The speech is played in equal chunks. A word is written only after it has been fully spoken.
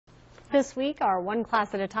This week, our One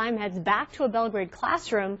Class at a Time heads back to a Belgrade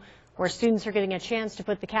classroom where students are getting a chance to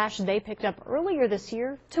put the cash they picked up earlier this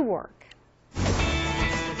year to work.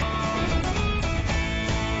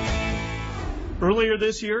 Earlier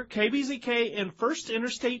this year, KBZK and First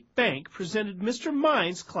Interstate Bank presented Mr.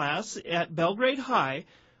 Meyn's class at Belgrade High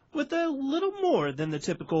with a little more than the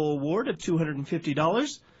typical award of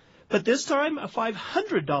 $250, but this time a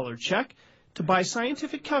 $500 check to buy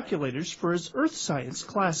scientific calculators for his earth science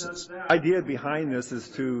classes. The idea behind this is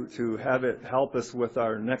to have it help us with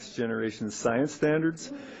our next generation science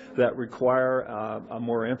standards that require a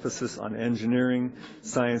more emphasis on engineering,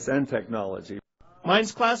 science, and technology.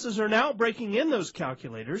 Meyn's classes are now breaking in those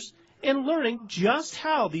calculators and learning just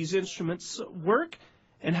how these instruments work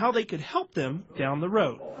and how they could help them down the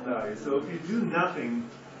road. So if you do nothing,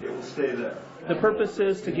 it will stay there. The purpose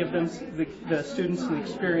is to give them the students the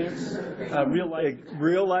experience,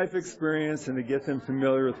 real life experience, and to get them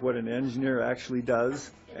familiar with what an engineer actually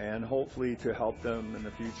does, and hopefully to help them in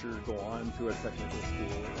the future go on to a technical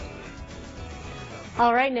school.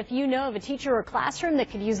 All right, and if you know of a teacher or classroom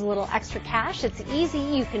that could use a little extra cash, it's easy.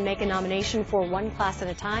 You can make a nomination for One Class at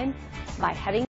a Time by heading